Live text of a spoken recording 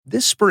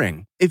This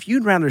spring, if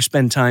you'd rather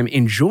spend time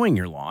enjoying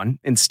your lawn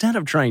instead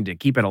of trying to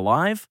keep it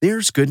alive,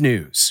 there's good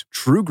news.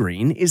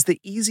 TruGreen is the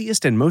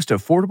easiest and most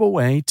affordable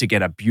way to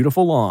get a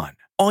beautiful lawn.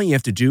 All you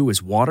have to do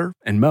is water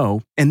and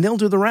mow, and they'll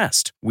do the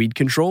rest. Weed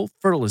control,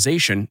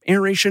 fertilization,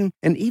 aeration,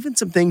 and even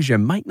some things you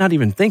might not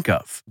even think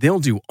of. They'll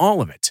do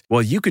all of it,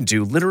 while you can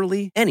do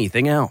literally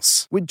anything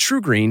else. With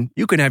TruGreen,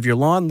 you can have your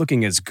lawn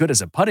looking as good as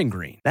a putting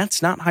green.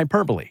 That's not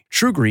hyperbole.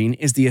 TruGreen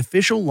is the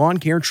official lawn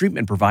care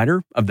treatment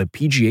provider of the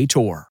PGA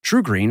Tour.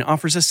 TruGreen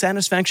offers a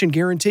satisfaction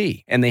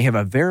guarantee, and they have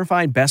a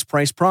verified best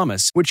price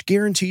promise, which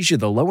guarantees you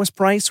the lowest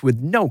price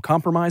with no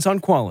compromise on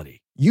quality.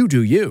 You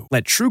do you.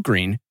 Let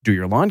TruGreen do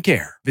your lawn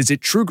care. Visit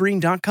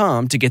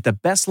TruGreen.com to get the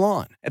best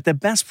lawn at the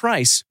best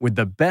price with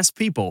the best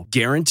people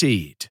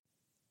guaranteed.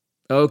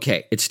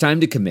 Okay, it's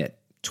time to commit.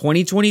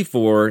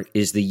 2024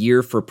 is the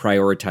year for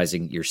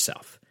prioritizing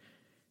yourself.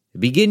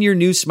 Begin your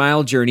new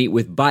smile journey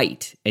with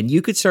Byte, and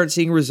you could start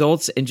seeing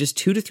results in just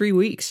 2 to 3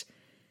 weeks.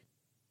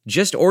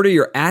 Just order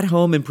your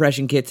at-home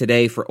impression kit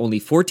today for only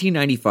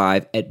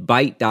 $14.95 at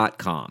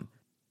Byte.com.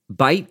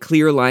 Byte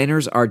clear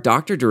liners are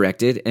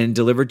doctor-directed and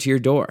delivered to your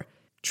door.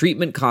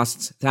 Treatment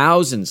costs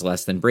thousands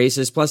less than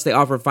braces, plus they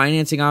offer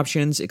financing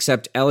options,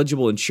 accept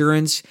eligible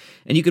insurance,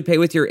 and you could pay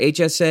with your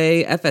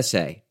HSA,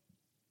 FSA.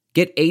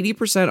 Get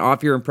 80%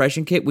 off your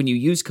impression kit when you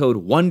use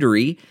code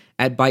WONDERY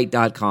at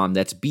Byte.com.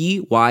 That's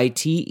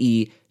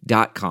BYTE.com.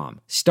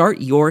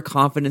 Start your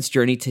confidence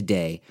journey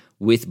today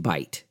with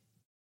Byte.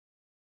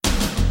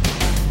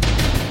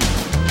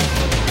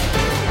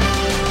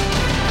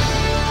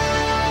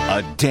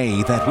 A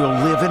day that will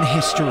live in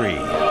history.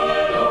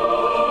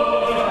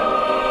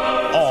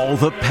 All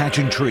the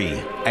pageantry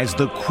as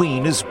the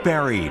Queen is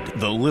buried,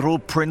 the little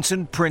prince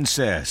and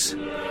princess,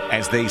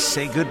 as they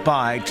say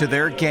goodbye to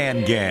their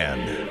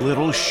Gan-Gan.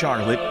 Little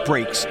Charlotte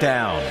breaks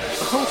down.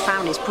 The whole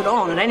family's put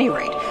on, at any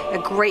rate, a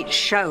great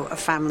show of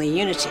family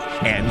unity.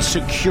 And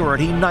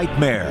security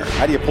nightmare.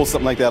 How do you pull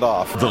something like that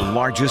off? The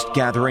largest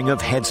gathering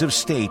of heads of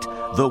state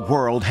the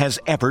world has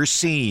ever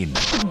seen.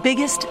 The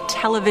biggest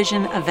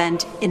television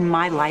event in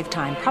my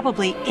lifetime,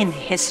 probably in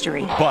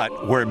history.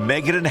 But were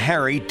Meghan and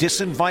Harry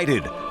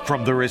disinvited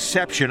from the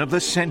reception of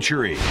the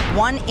century?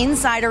 One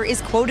insider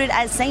is quoted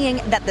as saying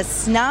that the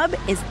snub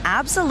is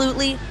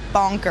absolutely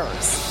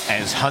bonkers.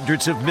 As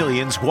hundreds of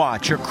millions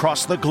watch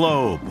across the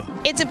globe.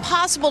 It's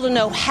impossible to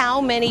know how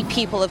many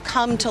people have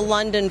come to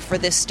London for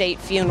this state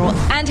funeral.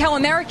 And how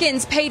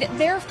Americans paid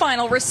their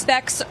final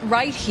respects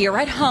right here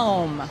at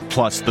home.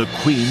 Plus the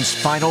Queen's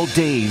final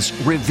days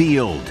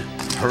revealed.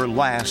 Her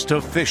last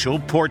official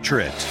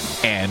portrait.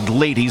 And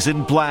ladies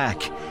in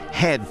black,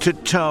 head to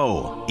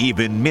toe.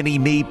 Even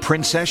mini-me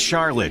Princess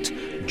Charlotte,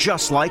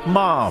 just like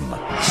Mom.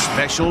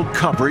 Special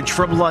coverage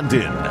from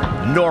London.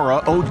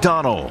 Norah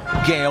O'Donnell,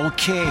 Gayle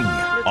King,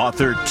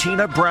 author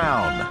Tina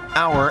Brown,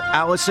 our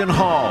Allison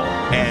Hall,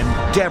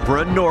 and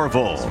Deborah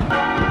Norville.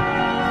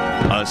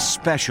 A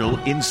special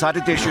Inside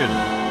Edition.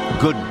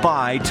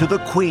 Goodbye to the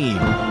Queen.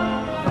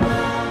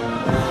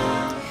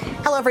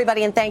 Hello,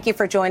 everybody, and thank you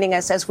for joining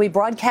us as we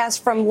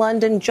broadcast from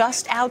London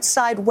just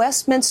outside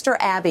Westminster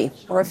Abbey,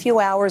 where a few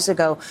hours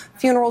ago,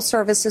 funeral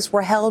services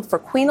were held for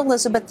Queen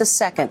Elizabeth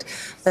II,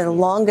 the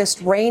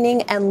longest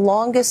reigning and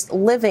longest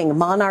living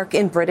monarch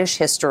in British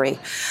history.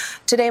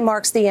 Today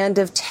marks the end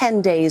of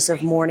 10 days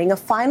of mourning, a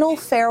final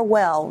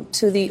farewell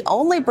to the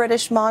only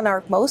British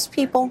monarch most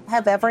people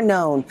have ever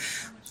known.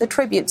 The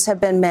tributes have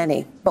been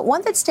many, but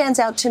one that stands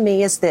out to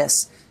me is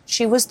this.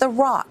 She was the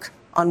rock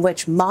on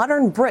which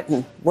modern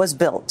Britain was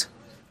built.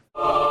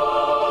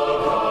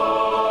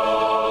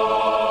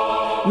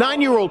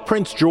 9-year-old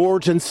Prince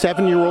George and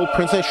 7-year-old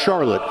Princess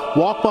Charlotte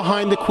walked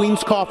behind the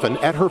Queen's coffin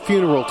at her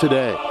funeral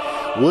today.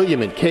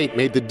 William and Kate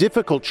made the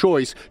difficult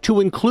choice to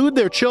include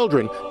their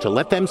children to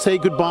let them say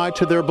goodbye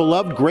to their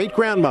beloved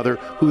great-grandmother,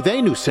 who they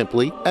knew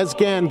simply as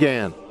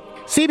Gan-Gan.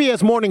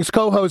 CBS Morning's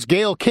co-host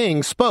Gayle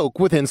King spoke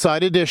with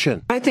Inside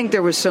Edition. I think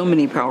there were so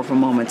many powerful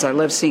moments. I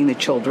love seeing the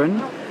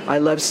children. I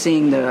love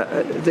seeing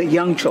the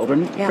young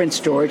children, yeah.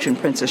 Prince George and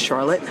Princess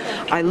Charlotte.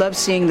 I love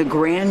seeing the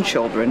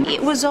grandchildren.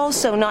 It was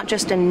also not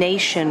just a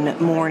nation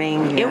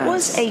mourning. Yes. It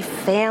was a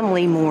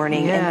family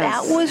mourning, yes. And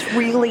that was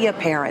really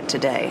apparent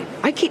today.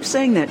 I keep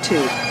saying that,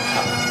 too.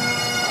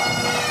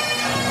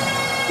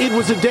 It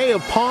was a day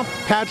of pomp,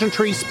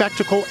 pageantry,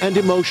 spectacle, and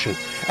emotion,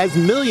 as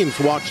millions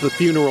watched the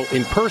funeral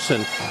in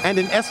person and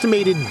an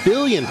estimated 1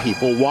 billion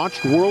people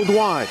watched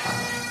worldwide.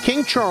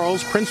 King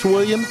Charles, Prince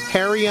William,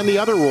 Harry, and the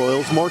other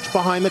royals marched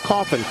behind the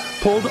coffin,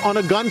 pulled on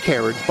a gun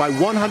carriage by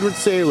 100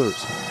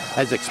 sailors.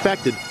 As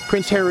expected,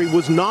 Prince Harry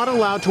was not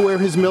allowed to wear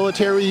his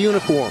military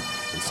uniform.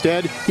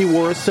 Instead, he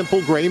wore a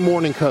simple gray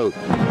morning coat.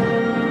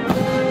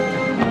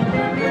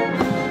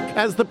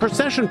 As the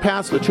procession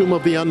passed the tomb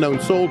of the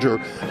unknown soldier,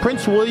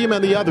 Prince William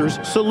and the others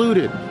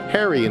saluted.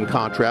 Harry, in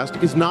contrast,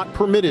 is not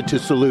permitted to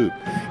salute.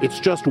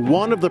 It's just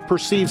one of the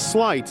perceived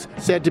slights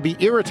said to be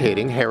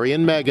irritating Harry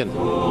and Meghan.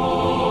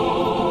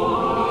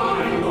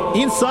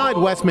 Inside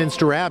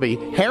Westminster Abbey,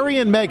 Harry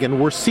and Meghan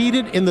were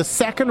seated in the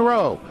second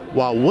row,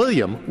 while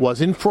William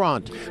was in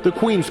front. The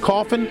Queen's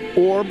coffin,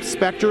 orb,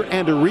 specter,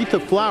 and a wreath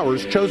of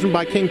flowers chosen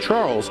by King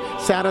Charles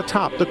sat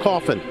atop the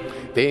coffin.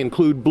 They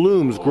include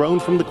blooms grown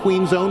from the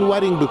Queen's own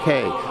wedding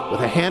bouquet with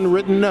a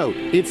handwritten note.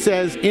 It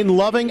says, "In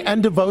loving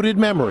and devoted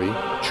memory,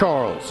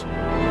 Charles."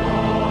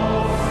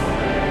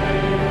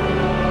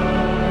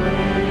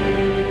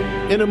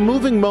 In a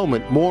moving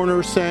moment,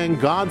 mourners sang,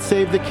 "God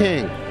Save the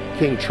King."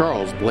 King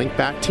Charles blinked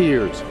back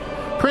tears.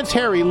 Prince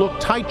Harry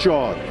looked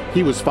tight-jawed.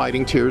 He was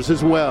fighting tears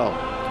as well.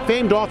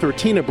 Famed author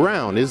Tina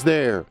Brown is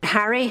there.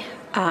 Harry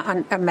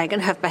and Meghan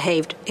have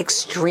behaved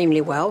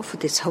extremely well for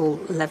this whole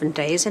 11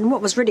 days in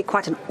what was really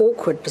quite an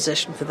awkward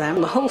position for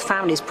them. The whole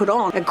family's put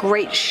on a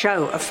great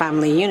show of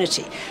family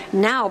unity.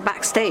 Now,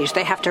 backstage,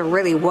 they have to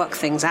really work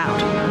things out.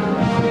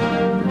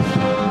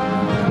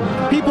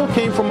 People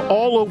came from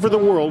all over the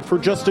world for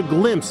just a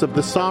glimpse of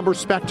the somber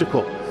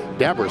spectacle.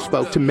 Deborah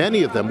spoke to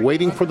many of them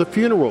waiting for the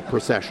funeral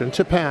procession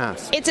to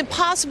pass. It's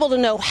impossible to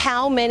know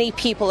how many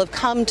people have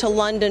come to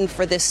London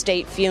for this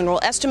state funeral.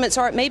 Estimates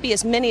are it may be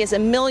as many as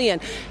 1 million,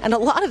 and a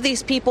lot of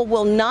these people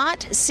will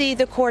not see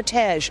the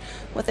cortege.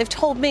 What they've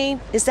told me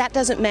is that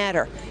doesn't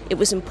matter. It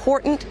was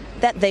important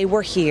that they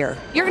were here.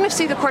 You're going to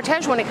see the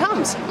cortege when it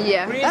comes.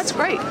 Yeah. That's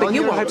great, but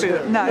you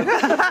won't. No.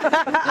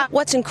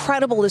 What's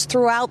incredible is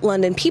throughout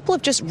London, people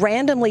have just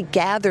randomly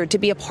gathered to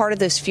be a part of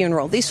this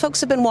funeral. These folks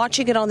have been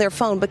watching it on their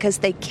phone because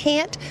they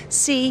can't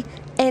see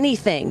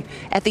anything.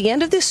 At the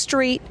end of this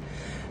street,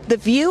 the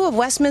view of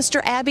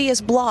Westminster Abbey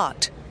is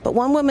blocked, but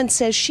one woman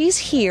says she's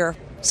here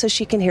so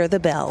she can hear the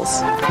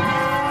bells.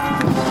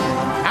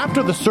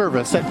 After the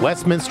service at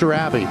Westminster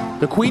Abbey,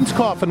 the Queen's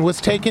coffin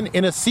was taken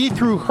in a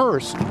see-through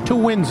hearse to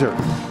Windsor.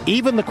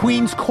 Even the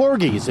Queen's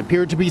corgis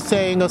appeared to be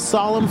saying a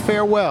solemn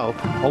farewell,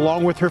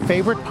 along with her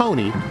favorite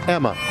pony,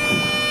 Emma.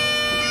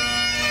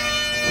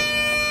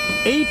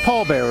 8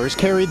 pallbearers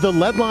carried the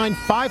lead-lined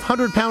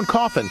 500-pound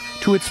coffin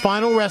to its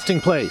final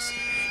resting place.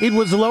 It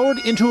was lowered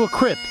into a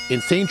crypt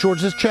in St.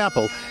 George's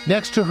Chapel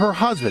next to her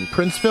husband,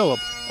 Prince Philip,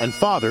 and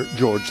father,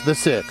 George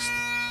VI.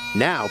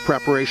 Now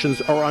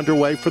preparations are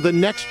underway for the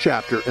next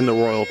chapter in the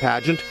royal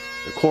pageant,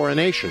 the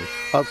coronation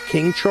of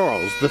King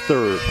Charles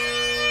III.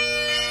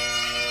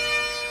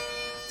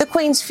 The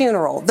Queen's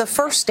funeral, the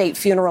first state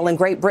funeral in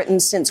Great Britain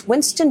since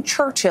Winston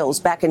Churchill's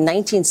back in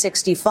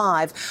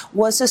 1965,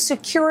 was a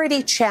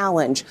security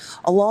challenge.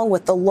 Along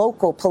with the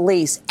local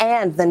police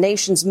and the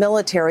nation's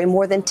military,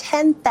 more than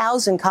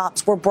 10,000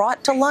 cops were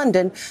brought to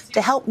London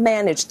to help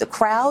manage the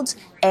crowds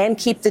and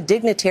keep the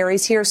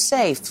dignitaries here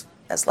safe.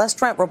 As Les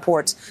Trent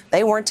reports,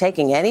 they weren't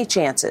taking any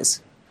chances.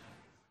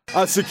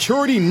 A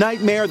security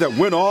nightmare that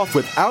went off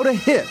without a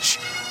hitch.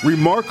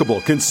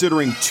 Remarkable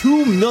considering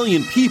 2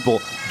 million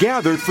people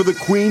gathered for the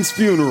Queen's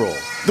funeral.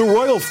 The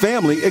royal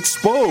family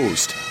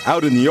exposed,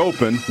 out in the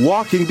open,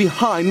 walking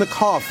behind the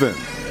coffin.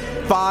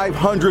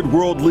 500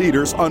 world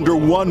leaders under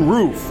one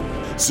roof.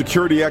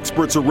 Security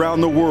experts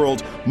around the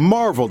world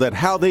marveled at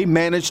how they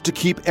managed to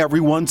keep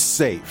everyone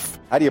safe.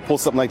 How do you pull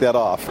something like that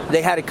off?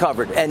 They had it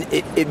covered, and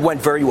it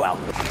went very well.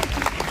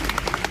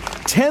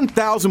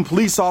 10,000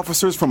 police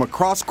officers from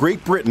across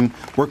Great Britain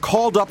were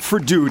called up for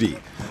duty.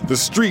 The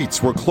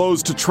streets were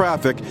closed to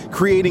traffic,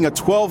 creating a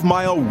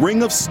 12-mile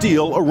ring of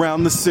steel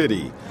around the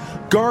city.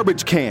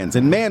 Garbage cans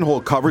and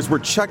manhole covers were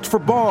checked for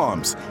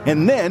bombs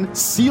and then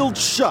sealed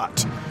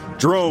shut.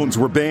 Drones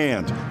were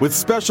banned, with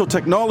special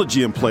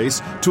technology in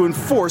place to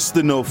enforce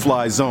the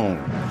no-fly zone.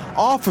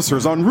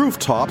 Officers on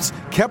rooftops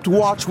kept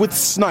watch with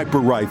sniper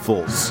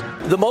rifles.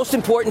 The most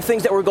important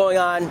things that were going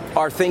on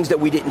are things that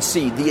we didn't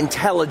see. The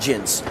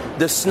intelligence,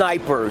 the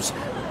snipers,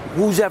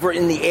 who's ever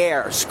in the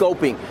air,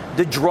 scoping,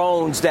 the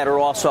drones that are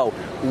also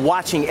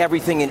watching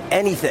everything and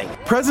anything.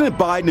 President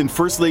Biden and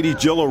First Lady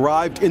Jill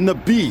arrived in the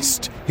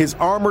Beast, his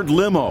armored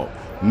limo.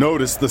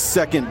 Notice the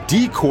second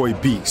decoy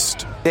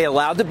Beast. They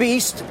allowed the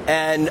Beast,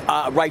 and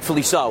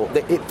rightfully so.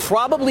 It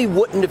probably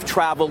wouldn't have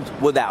traveled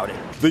without it.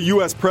 The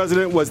U.S.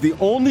 president was the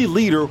only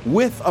leader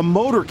with a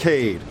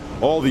motorcade.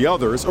 All the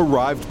others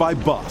arrived by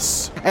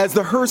bus. As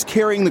the hearse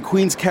carrying the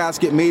Queen's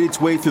casket made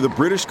its way through the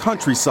British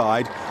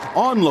countryside,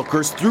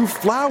 onlookers threw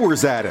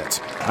flowers at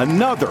it.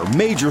 Another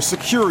major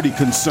security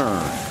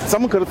concern.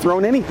 Someone could have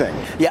thrown anything.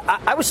 Yeah,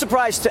 I was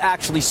surprised to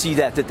actually see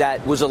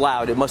that was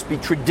allowed. It must be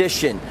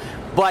tradition.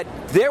 But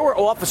there were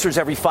officers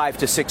every 5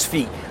 to 6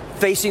 feet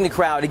facing the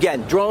crowd.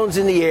 Again, drones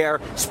in the air,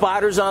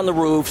 spotters on the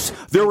roofs.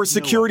 There were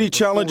security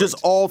challenges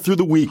all through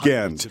the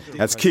weekend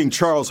as King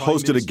Charles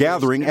hosted a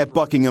gathering at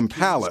Buckingham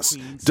Palace,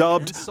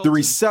 dubbed the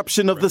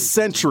Reception of the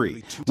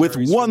Century, with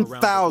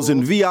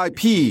 1,000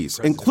 VIPs,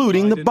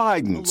 including the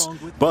Bidens.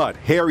 But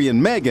Harry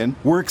and Meghan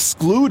were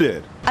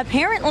excluded.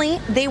 Apparently,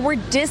 they were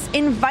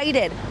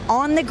disinvited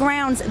on the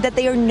grounds that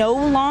they are no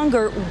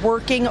longer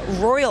working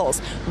royals.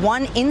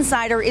 One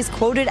insider is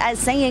quoted as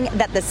saying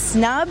that the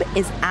snub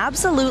is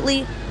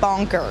absolutely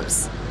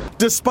bonkers.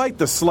 Despite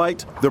the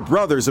slight, the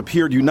brothers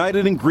appeared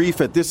united in grief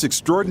at this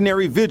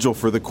extraordinary vigil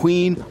for the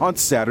Queen on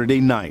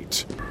Saturday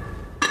night.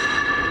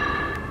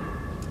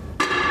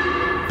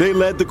 They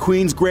led the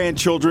Queen's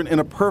grandchildren in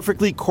a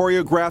perfectly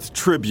choreographed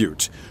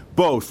tribute,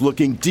 both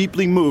looking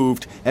deeply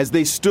moved as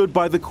they stood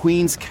by the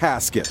Queen's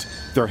casket,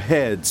 their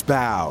heads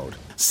bowed.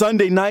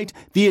 Sunday night,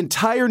 the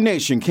entire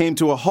nation came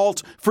to a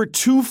halt for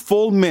 2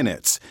 full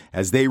minutes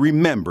as they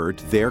remembered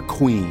their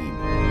Queen.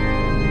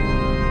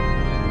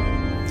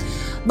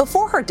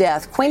 Before her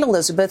death, Queen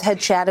Elizabeth had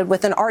chatted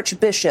with an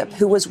archbishop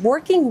who was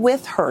working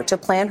with her to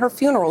plan her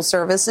funeral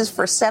services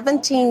for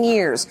 17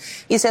 years.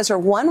 He says her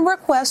one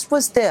request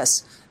was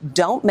this: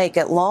 don't make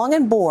it long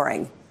and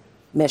boring.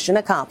 Mission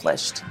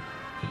accomplished.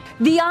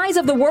 The eyes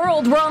of the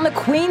world were on the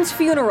Queen's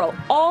funeral.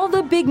 All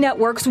the big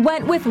networks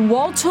went with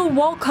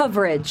wall-to-wall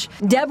coverage.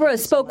 Deborah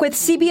spoke with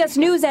CBS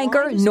News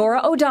anchor Norah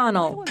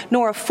O'Donnell.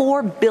 Norah,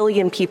 4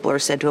 billion people are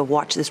said to have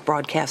watched this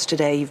broadcast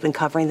today. You've been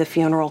covering the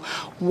funeral.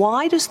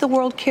 Why does the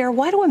world care?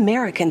 Why do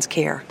Americans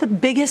care? The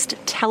biggest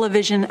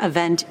television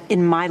event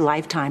in my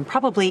lifetime,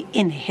 probably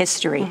in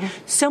history.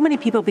 So many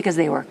people because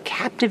they were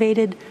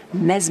captivated,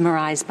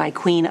 mesmerized by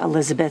Queen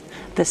Elizabeth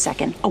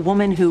II, a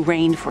woman who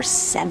reigned for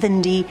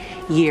 70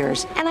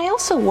 years. And I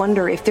also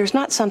wonder if there's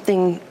not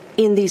something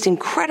in these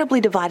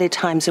incredibly divided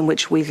times in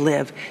which we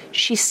live.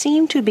 She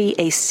seemed to be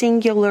a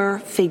singular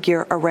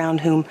figure around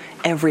whom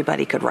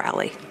everybody could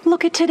rally.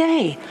 Look at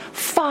today.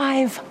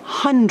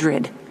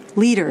 500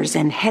 leaders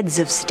and heads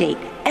of state,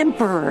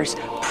 emperors,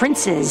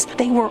 princes,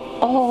 they were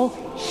all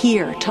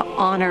here to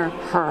honor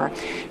her.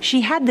 She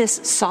had this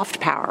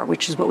soft power,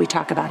 which is what we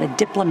talk about, a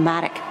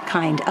diplomatic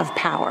kind of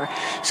power.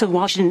 So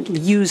while she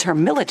didn't use her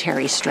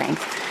military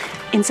strength,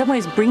 in some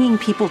ways bringing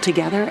people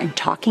together and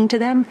talking to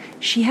them,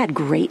 she had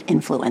great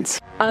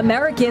influence.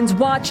 Americans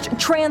watched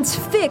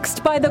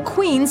transfixed by the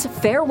Queen's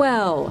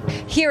farewell.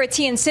 Here at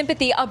Tea and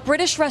Sympathy, a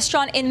British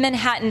restaurant in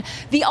Manhattan,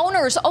 the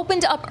owners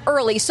opened up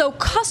early so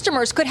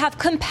customers could have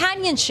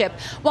companionship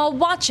while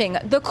watching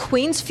the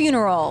Queen's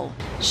funeral.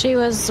 She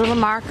was a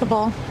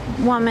remarkable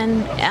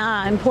woman,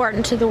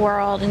 important to the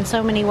world in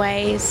so many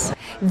ways.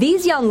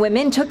 These young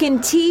women took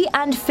in tea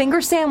and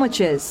finger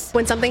sandwiches.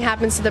 When something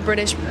happens to the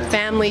British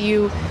family,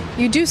 you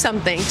do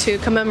something to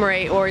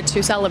commemorate or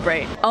to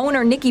celebrate.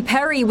 Owner Nikki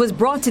Perry was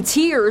brought to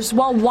tears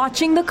while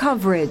watching the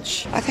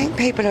coverage. I think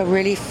people are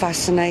really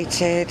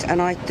fascinated,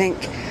 and I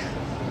think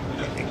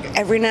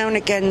every now and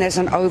again there's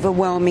an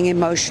overwhelming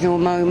emotional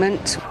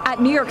moment.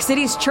 At New York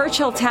City's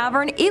Churchill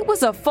Tavern, it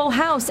was a full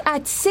house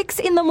at 6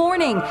 in the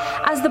morning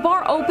as the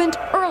bar opened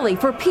early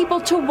for people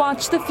to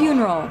watch the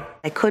funeral.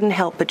 I couldn't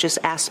help but just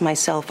ask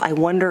myself, I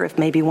wonder if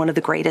maybe one of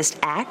the greatest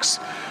acts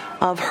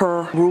of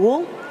her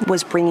rule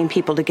was bringing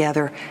people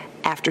together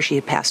after she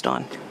had passed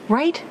on.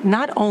 Right?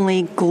 Not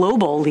only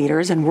global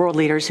leaders and world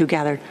leaders who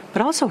gathered,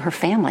 but also her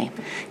family.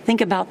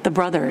 Think about the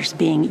brothers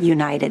being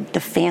united, the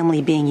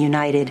family being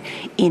united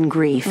in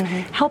grief,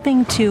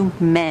 helping to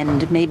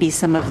mend maybe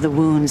some of the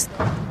wounds.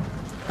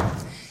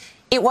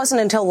 It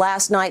wasn't until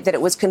last night that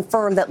it was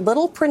confirmed that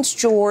little Prince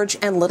George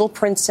and little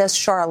Princess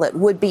Charlotte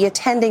would be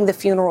attending the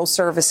funeral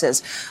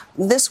services.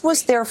 This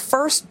was their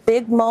first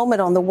big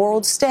moment on the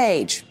world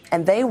stage,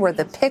 and they were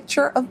the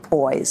picture of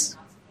poise.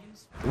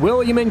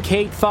 William and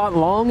Kate thought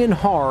long and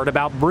hard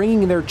about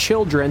bringing their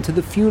children to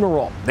the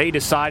funeral. They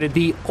decided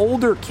the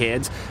older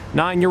kids,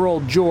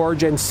 9-year-old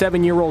George and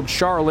 7-year-old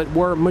Charlotte,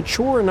 were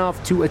mature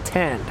enough to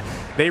attend.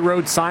 They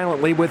rode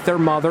silently with their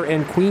mother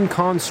and Queen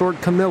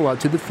Consort Camilla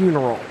to the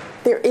funeral.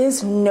 There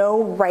is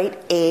no right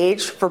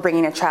age for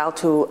bringing a child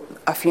to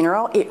a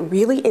funeral. It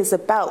really is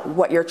about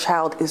what your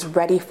child is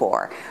ready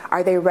for.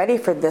 Are they ready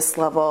for this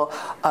level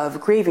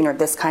of grieving or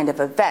this kind of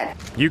event?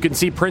 You can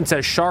see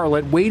Princess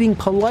Charlotte waiting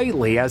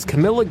politely as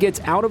Camilla gets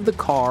out of the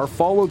car,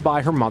 followed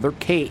by her mother,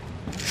 Kate.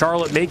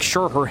 Charlotte makes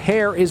sure her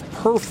hair is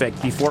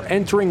perfect before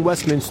entering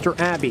Westminster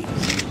Abbey.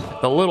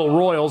 The little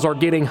royals are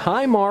getting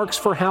high marks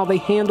for how they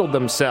handled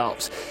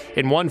themselves.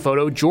 In one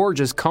photo, George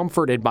is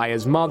comforted by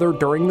his mother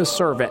during the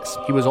service.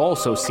 He was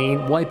also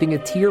seen wiping a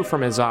tear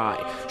from his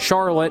eye.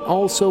 Charlotte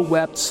also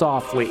wept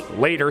softly.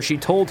 Later, she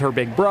told her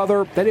big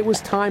brother that it was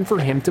time for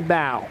him to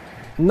bow.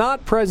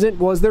 Not present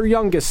was their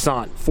youngest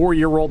son,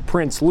 4-year-old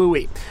Prince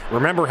Louis.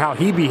 Remember how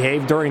he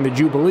behaved during the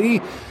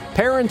Jubilee?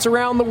 Parents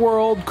around the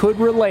world could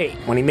relate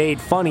when he made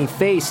funny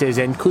faces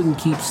and couldn't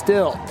keep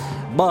still.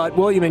 But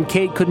William and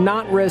Kate could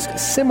not risk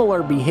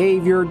similar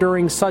behavior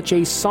during such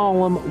a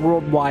solemn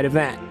worldwide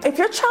event. If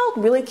your child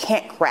really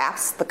can't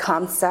grasp the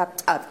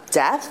concept of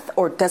death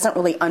or doesn't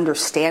really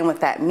understand what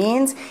that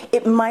means,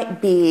 it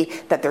might be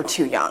that they're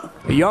too young.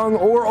 Young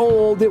or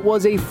old, it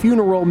was a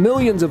funeral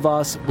millions of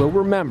us will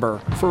remember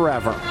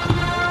forever.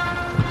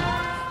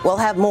 We'll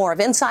have more of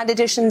Inside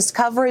Edition's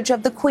coverage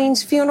of the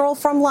Queen's funeral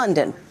from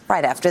London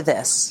right after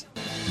this.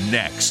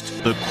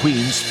 Next, the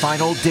Queen's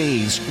final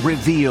days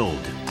revealed.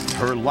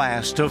 Her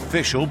last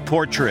official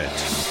portrait.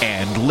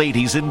 And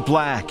Ladies in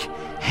Black,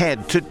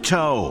 head to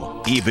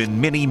toe.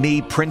 Even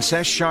mini-me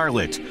Princess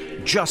Charlotte,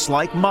 just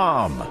like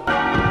Mom.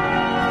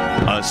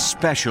 A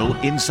special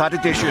Inside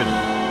Edition.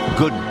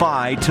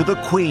 Goodbye to the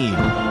Queen.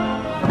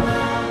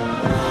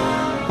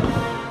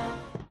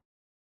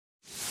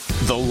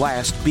 The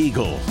last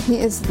beagle. He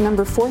is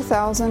number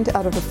 4,000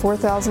 out of the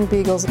 4,000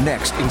 beagles.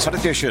 Next, Inside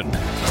Edition,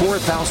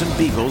 4,000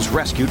 beagles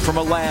rescued from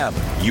a lab.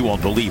 You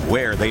won't believe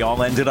where they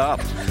all ended up.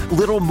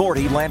 Little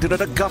Morty landed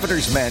at a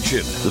governor's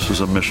mansion. This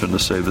was a mission to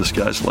save this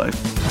guy's life.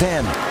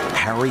 Then,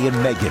 Harry and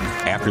Meghan.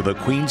 After the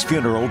Queen's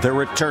funeral, their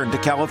return to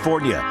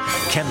California.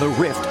 Can the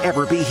rift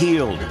ever be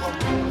healed?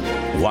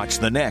 Watch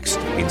the next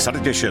Inside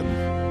Edition.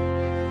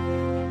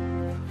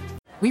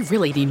 We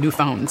really need new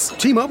phones.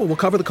 T-Mobile will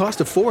cover the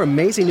cost of 4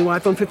 amazing new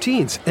iPhone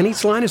 15s, and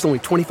each line is only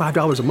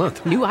 $25 a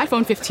month. New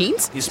iPhone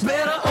 15s? It's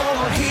better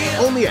over here.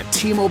 Only at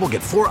T-Mobile,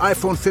 get 4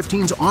 iPhone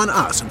 15s on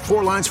us and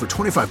 4 lines for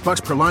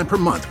 $25 per line per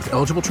month with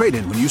eligible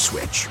trade-in when you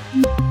switch.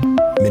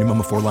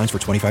 Minimum of 4 lines for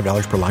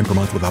 $25 per line per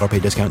month with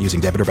autopay discount using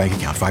debit or bank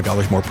account.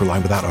 $5 more per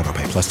line without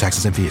autopay, plus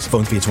taxes and fees.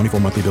 Phone fee at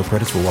 24 monthly bill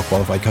credits for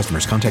well-qualified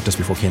customers. Contact us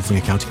before canceling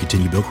account to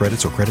continue bill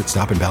credits or credit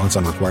stop and balance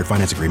on required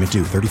finance agreement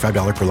due.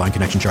 $35 per line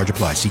connection charge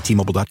applies. See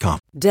T-Mobile.com.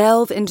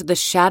 Delve into the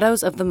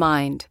shadows of the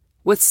mind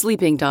with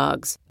Sleeping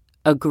Dogs,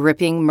 a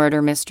gripping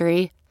murder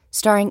mystery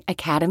starring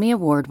Academy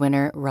Award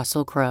winner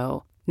Russell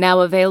Crowe. Now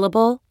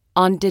available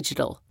on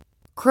digital.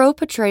 Crowe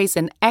portrays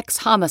an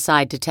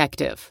ex-homicide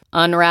detective,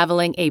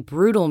 unraveling a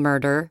brutal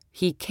murder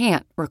he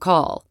can't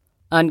recall.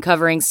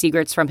 Uncovering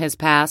secrets from his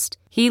past,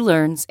 he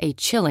learns a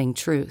chilling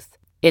truth.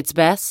 It's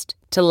best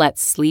to let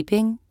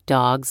sleeping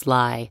dogs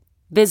lie.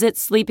 Visit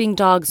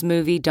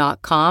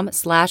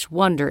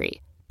sleepingdogsmovie.com/Wondery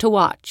to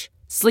watch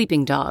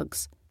Sleeping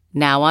Dogs,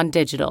 now on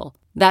digital.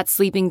 That's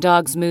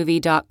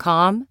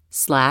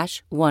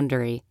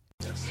sleepingdogsmovie.com/Wondery.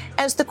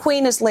 As the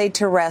Queen is laid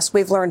to rest,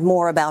 we've learned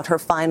more about her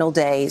final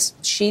days.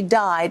 She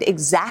died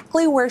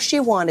exactly where she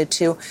wanted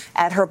to,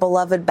 at her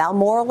beloved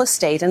Balmoral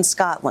estate in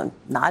Scotland,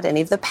 not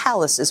any of the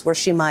palaces where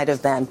she might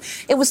have been.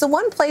 It was the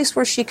one place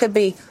where she could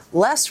be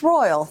less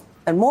royal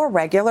and more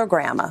regular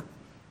grandma.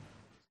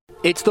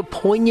 It's the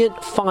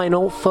poignant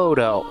final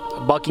photo.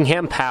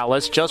 Buckingham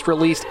Palace just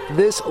released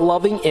this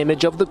loving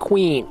image of the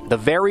Queen, the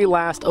very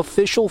last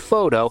official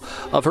photo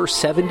of her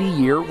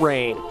 70-year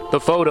reign. The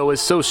photo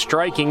is so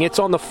striking, it's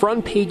on the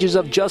front pages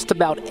of just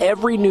about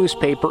every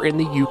newspaper in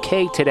the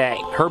UK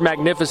today. Her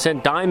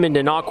magnificent diamond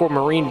and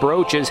aquamarine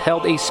brooches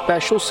held a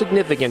special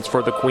significance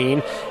for the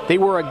Queen. They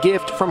were a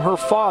gift from her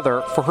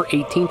father for her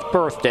 18th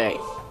birthday.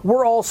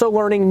 We're also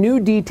learning new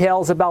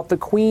details about the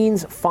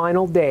Queen's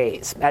final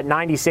days. At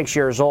 96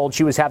 years old,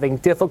 she was having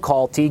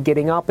difficulty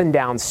getting up and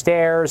down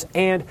stairs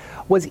and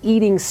was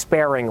eating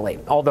sparingly.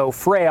 Although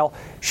frail,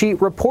 she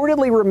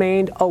reportedly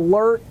remained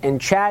alert and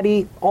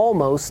chatty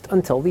almost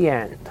until the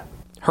end.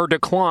 Her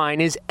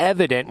decline is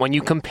evident when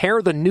you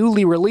compare the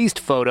newly released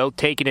photo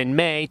taken in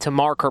May to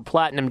mark her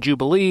Platinum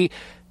Jubilee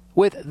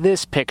with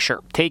this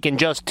picture, taken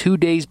just 2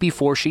 days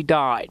before she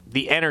died.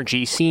 The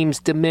energy seems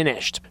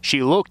diminished.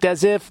 She looked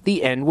as if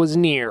the end was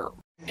near.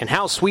 And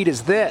how sweet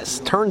is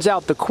this? Turns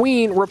out the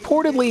Queen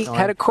reportedly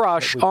had a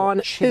crush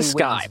on this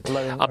guy,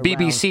 a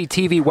BBC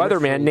TV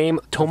weatherman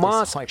named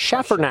Thomas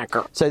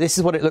Schaffernacker. So this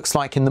is what it looks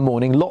like in the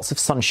morning. Lots of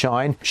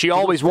sunshine. She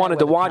always wanted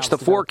to watch the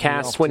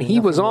forecasts when he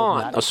was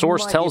on, a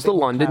source tells the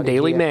London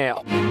Daily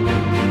Mail.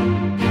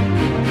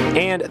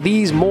 And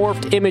these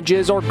morphed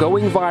images are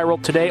going viral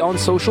today on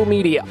social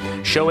media,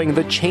 showing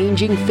the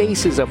changing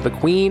faces of the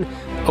Queen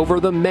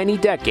over the many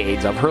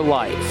decades of her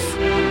life.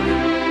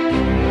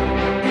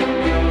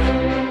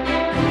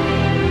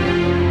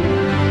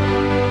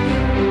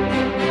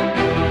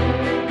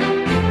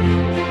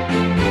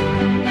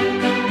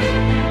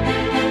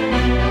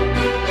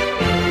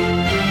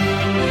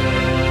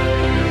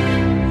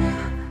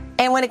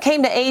 And when it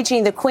came to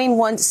aging, the Queen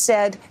once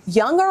said,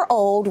 young or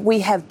old,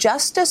 we have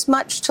just as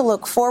much to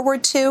look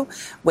forward to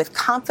with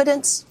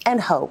confidence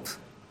and hope.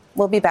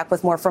 We'll be back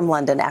with more from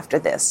London after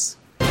this.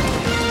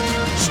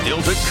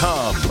 Still to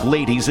come,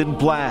 Ladies in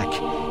Black,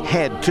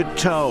 head to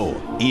toe,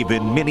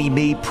 even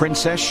mini-me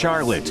Princess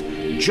Charlotte,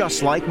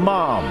 just like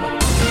Mom.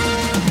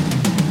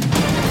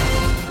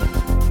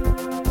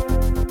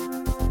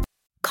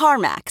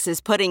 CarMax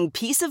is putting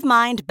peace of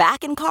mind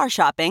back in car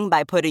shopping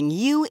by putting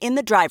you in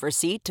the driver's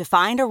seat to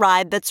find a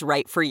ride that's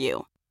right for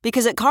you.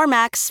 Because at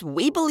CarMax,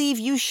 we believe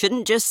you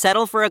shouldn't just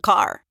settle for a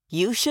car.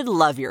 You should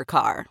love your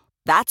car.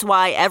 That's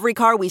why every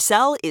car we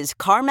sell is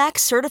CarMax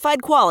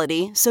certified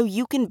quality, so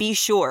you can be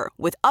sure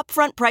with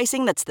upfront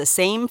pricing that's the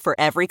same for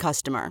every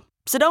customer.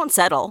 So don't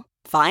settle.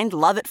 Find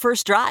love at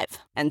first drive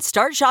and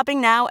start shopping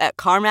now at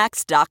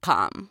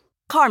CarMax.com.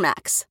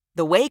 CarMax,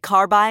 the way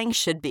car buying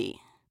should be.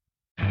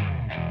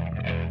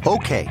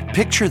 Okay,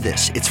 picture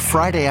this. It's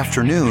Friday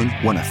afternoon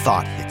when a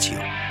thought hits you.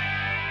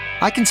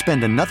 I can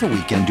spend another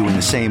weekend doing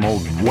the same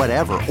old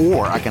whatever,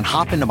 or I can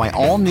hop into my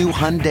all-new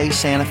Hyundai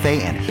Santa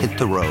Fe and hit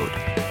the road.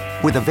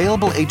 With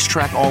available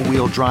H-Track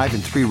all-wheel drive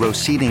and 3-row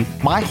seating,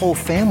 my whole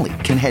family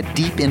can head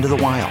deep into the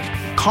wild.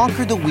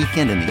 Conquer the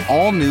weekend in the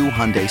all-new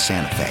Hyundai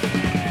Santa Fe.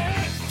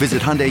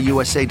 Visit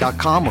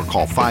HyundaiUSA.com or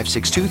call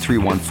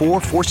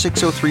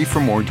 562-314-4603 for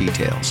more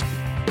details.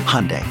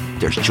 Hyundai,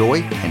 there's joy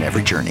in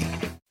every journey.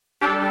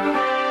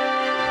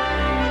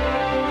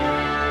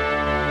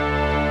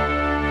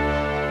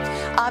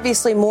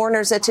 Obviously,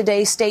 mourners at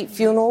today's state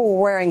funeral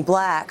were wearing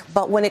black,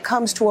 but when it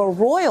comes to a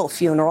royal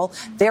funeral,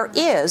 there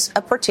is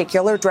a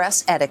particular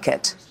dress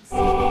etiquette.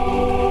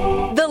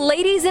 The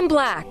ladies in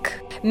black,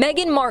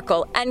 Meghan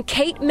Markle and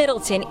Kate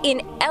Middleton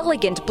in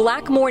elegant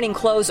black mourning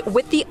clothes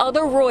with the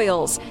other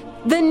royals.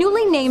 The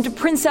newly named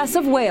Princess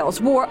of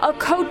Wales wore a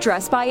coat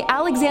dress by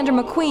Alexander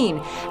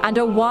McQueen and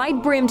a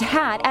wide-brimmed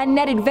hat and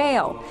netted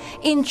veil.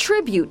 In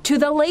tribute to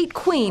the late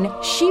Queen,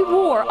 she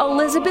wore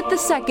Elizabeth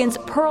II's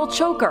pearl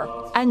choker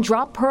and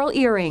drop pearl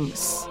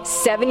earrings.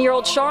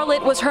 7-year-old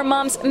Charlotte was her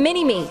mom's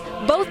mini-me.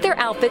 Both their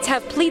outfits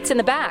have pleats in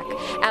the back.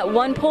 At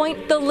one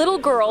point, the little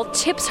girl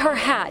tips her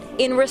hat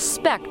in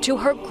respect to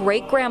her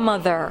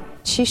great-grandmother.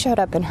 She showed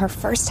up in her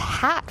first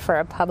hat for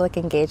a public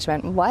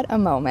engagement. What a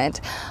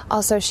moment.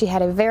 Also, she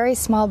had a very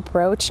small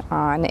brooch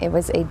on. It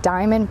was a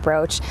diamond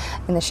brooch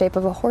in the shape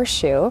of a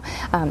horseshoe,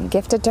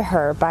 gifted to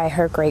her by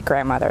her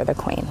great-grandmother, the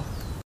Queen.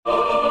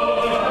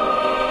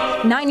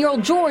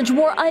 9-year-old George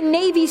wore a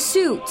navy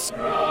suit.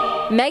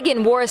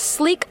 Meghan wore a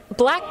sleek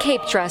black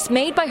cape dress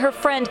made by her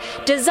friend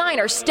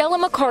designer Stella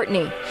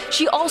McCartney.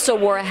 She also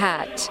wore a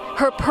hat.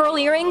 Her pearl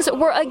earrings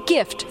were a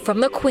gift from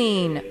the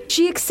Queen.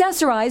 She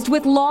accessorized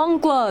with long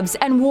gloves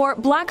and wore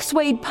black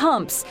suede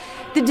pumps.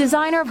 The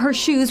designer of her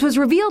shoes was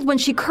revealed when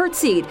she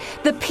curtsied.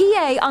 The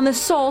PA on the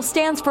sole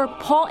stands for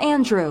Paul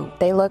Andrew.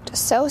 They looked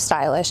so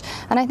stylish,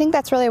 and I think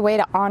that's really a way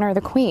to honor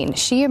the Queen.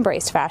 She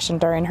embraced fashion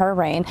during her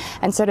reign,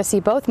 and so to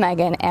see both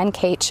Meghan and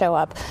Kate show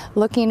up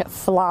looking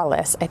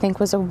flawless, I think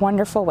was a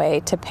wonderful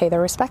way to pay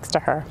their respects to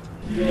her.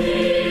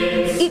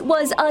 It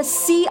was a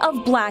sea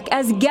of black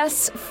as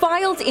guests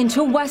filed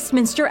into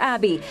Westminster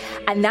Abbey,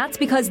 and that's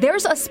because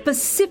there's a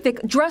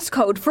specific dress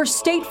code for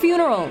state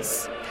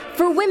funerals.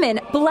 For women,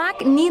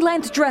 black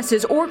knee-length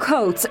dresses or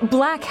coats,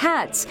 black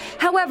hats.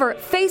 However,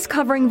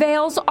 face-covering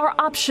veils are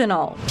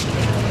optional.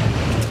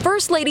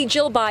 First Lady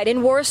Jill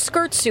Biden wore a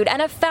skirt suit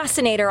and a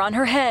fascinator on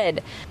her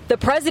head. The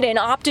president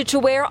opted to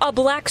wear a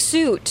black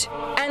suit.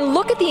 And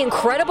look at the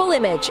incredible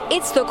image.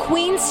 It's the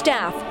Queen's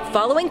staff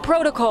following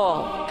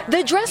protocol.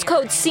 The dress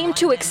code seemed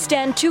to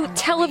extend to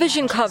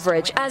television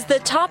coverage as the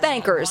top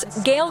anchors,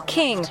 Gayle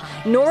King,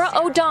 Norah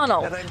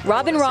O'Donnell,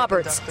 Robin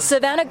Roberts,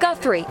 Savannah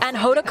Guthrie, and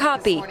Hoda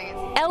Kotb,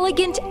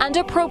 elegant and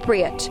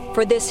appropriate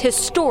for this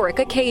historic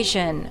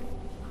occasion.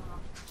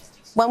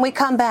 When we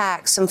come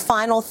back, some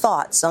final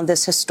thoughts on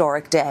this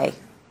historic day.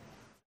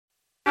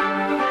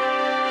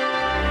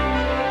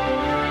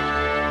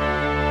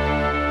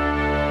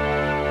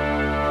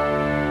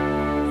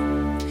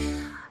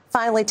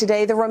 Finally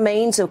today, the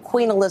remains of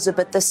Queen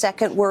Elizabeth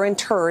II were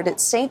interred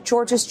at St.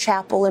 George's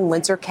Chapel in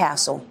Windsor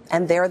Castle,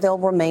 and there they'll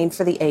remain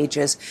for the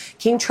ages.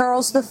 King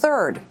Charles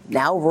III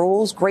now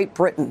rules Great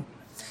Britain.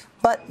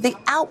 But the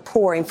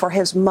outpouring for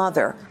his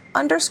mother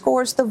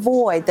underscores the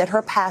void that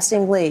her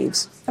passing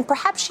leaves. And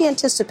perhaps she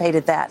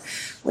anticipated that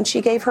when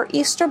she gave her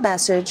Easter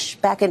message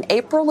back in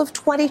April of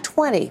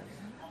 2020,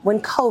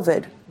 when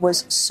COVID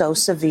was so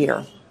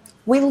severe.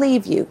 We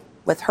leave you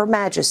with Her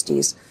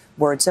Majesty's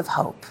words of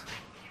hope.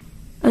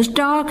 As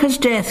dark as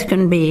death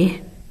can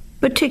be,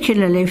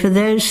 particularly for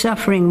those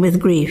suffering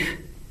with grief,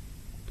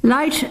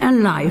 light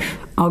and life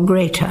are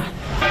greater.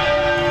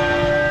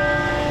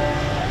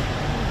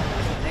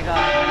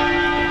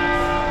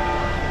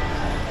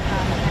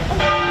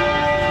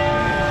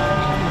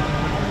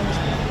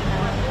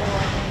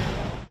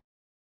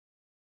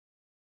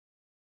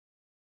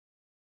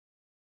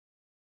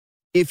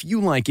 If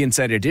you like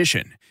Inside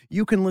Edition,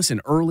 you can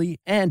listen early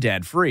and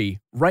ad-free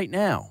right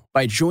now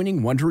by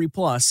joining Wondery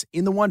Plus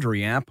in the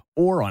Wondery app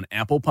or on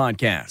Apple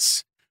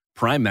Podcasts.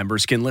 Prime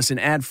members can listen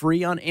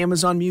ad-free on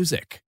Amazon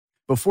Music.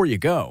 Before you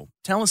go,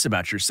 tell us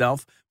about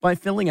yourself by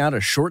filling out a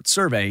short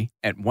survey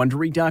at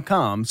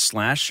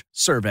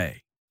Wondery.com/survey.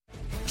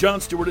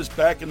 Jon Stewart is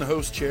back in the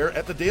host chair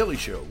at The Daily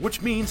Show,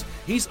 which means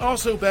he's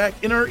also back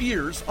in our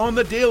ears on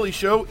The Daily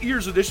Show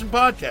Ears Edition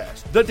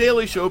podcast. The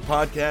Daily Show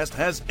podcast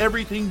has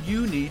everything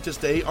you need to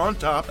stay on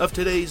top of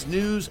today's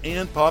news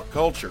and pop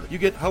culture. You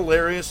get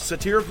hilarious,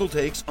 satirical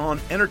takes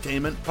on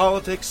entertainment,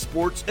 politics,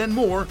 sports, and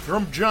more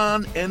from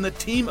Jon and the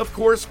team of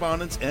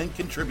correspondents and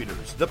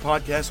contributors. The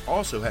podcast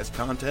also has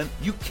content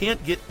you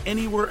can't get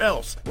anywhere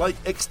else, like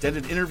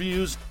extended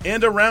interviews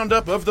and a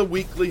roundup of the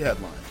weekly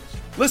headlines.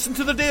 Listen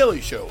to The Daily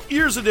Show,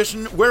 Ears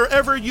Edition,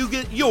 wherever you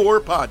get your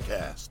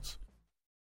podcasts.